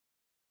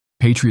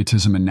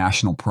patriotism and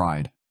national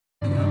pride.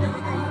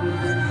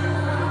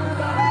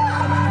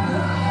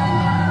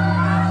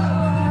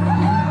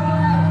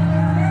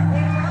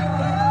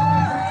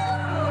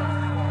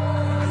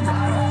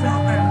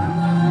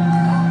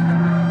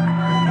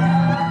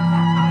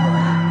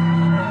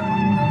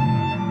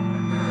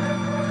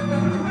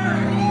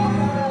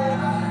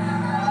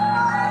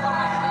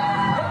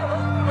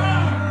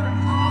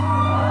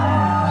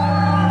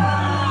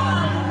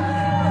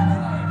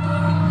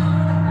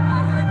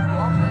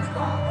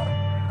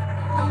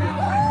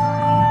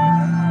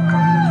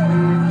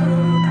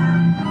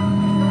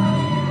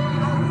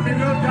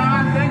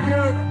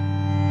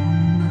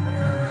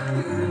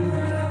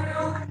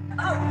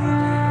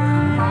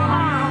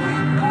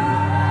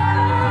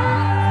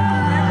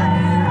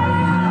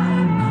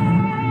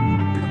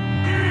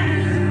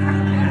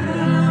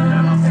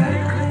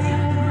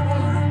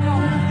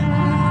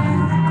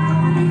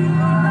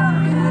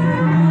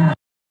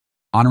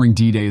 Honoring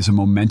D-Day is a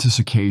momentous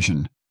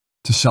occasion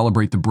to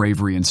celebrate the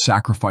bravery and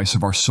sacrifice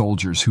of our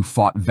soldiers who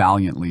fought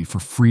valiantly for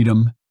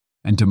freedom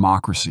and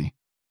democracy.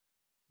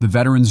 The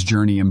veterans'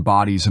 journey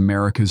embodies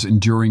America's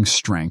enduring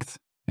strength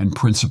and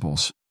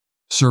principles,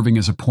 serving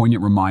as a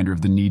poignant reminder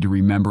of the need to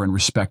remember and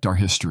respect our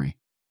history.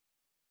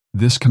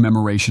 This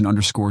commemoration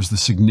underscores the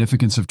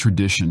significance of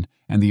tradition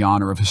and the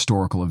honor of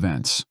historical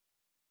events.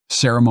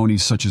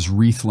 Ceremonies such as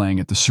wreath-laying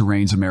at the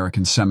Suresnes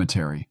American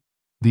Cemetery,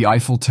 the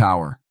Eiffel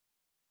Tower,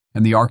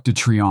 and the Arc de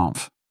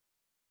Triomphe,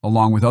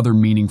 along with other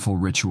meaningful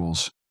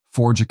rituals,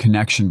 forge a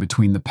connection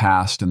between the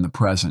past and the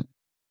present,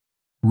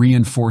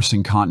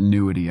 reinforcing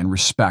continuity and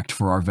respect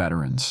for our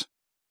veterans.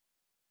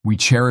 We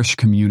cherish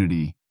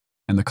community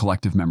and the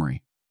collective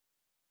memory.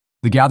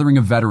 The gathering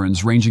of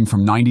veterans ranging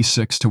from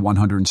 96 to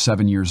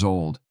 107 years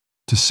old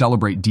to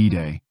celebrate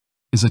D-Day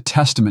is a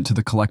testament to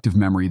the collective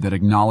memory that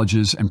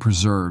acknowledges and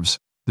preserves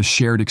the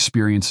shared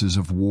experiences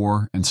of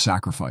war and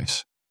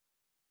sacrifice.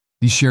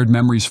 These shared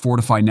memories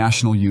fortify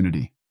national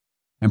unity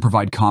and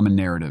provide common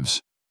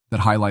narratives that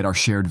highlight our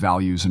shared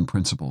values and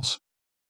principles.